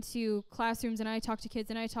woman, go into classrooms and I talk to kids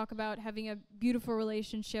and I talk about having a beautiful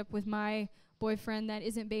relationship with my boyfriend that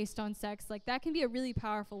isn't based on sex, like that can be a really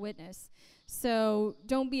powerful witness. So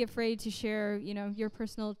don't be afraid to share, your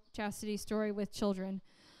personal chastity story with children.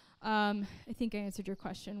 I think I answered your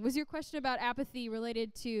question. Was your question about apathy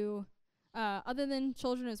related to other than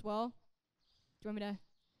children as well? Do you want me to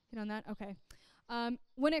hit on that? Okay.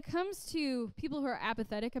 When it comes to people who are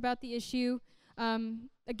apathetic about the issue,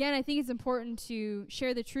 again, I think it's important to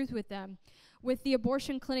share the truth with them. With the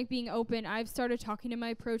abortion clinic being open, I've started talking to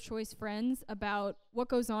my pro-choice friends about what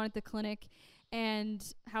goes on at the clinic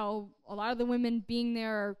and how a lot of the women being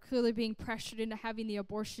there are clearly being pressured into having the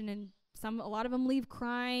abortion, and a lot of them leave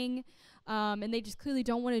crying, and they just clearly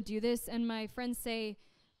don't want to do this. And my friends say,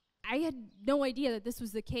 I had no idea that this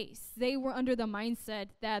was the case. They were under the mindset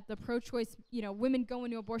that the pro-choice, women go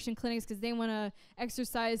into abortion clinics because they want to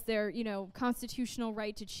exercise their, constitutional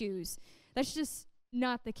right to choose. That's just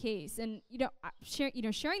not the case. And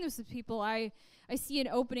sharing this with people, I see an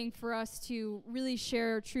opening for us to really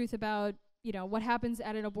share truth about what happens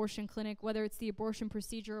at an abortion clinic, whether it's the abortion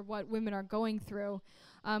procedure or what women are going through.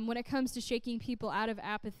 When it comes to shaking people out of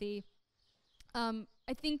apathy,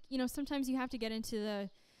 I think sometimes you have to get into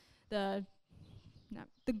the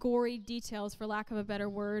gory details, for lack of a better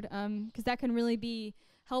word, because that can really be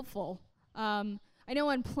helpful. I know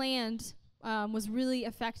Unplanned was really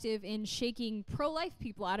effective in shaking pro-life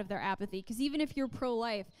people out of their apathy, because even if you're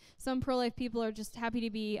pro-life, some pro-life people are just happy to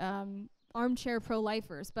be armchair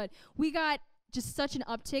pro-lifers. But we got just such an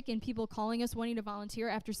uptick in people calling us wanting to volunteer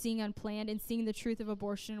after seeing Unplanned and seeing the truth of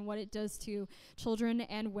abortion and what it does to children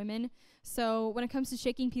and women. So when it comes to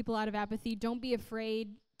shaking people out of apathy, don't be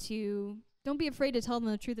afraid to don't be afraid to tell them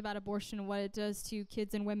the truth about abortion and what it does to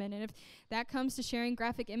kids and women. And if that comes to sharing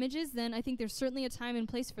graphic images, then I think there's certainly a time and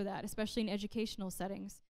place for that, especially in educational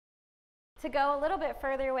settings. To go a little bit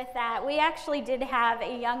further with that, we actually did have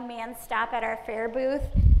a young man stop at our fair booth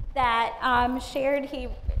that shared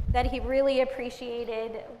that he really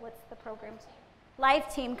appreciated, what's the program?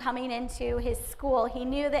 Life Team coming into his school. He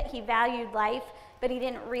knew that he valued life, but he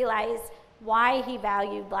didn't realize why he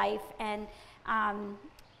valued life. And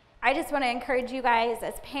I just want to encourage you guys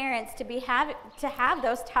as parents to have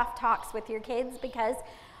those tough talks with your kids, because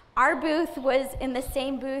our booth was in the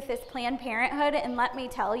same booth as Planned Parenthood, and let me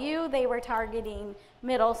tell you, they were targeting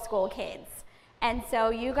middle school kids. And so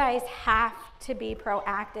you guys have to be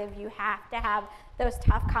proactive. You have to have those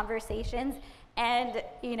tough conversations. And,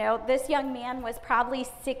 you know, this young man was probably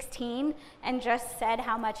 16 and just said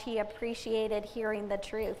how much he appreciated hearing the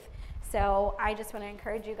truth. So I just want to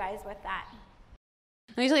encourage you guys with that.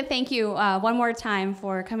 Let me just thank you one more time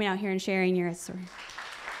for coming out here and sharing your story.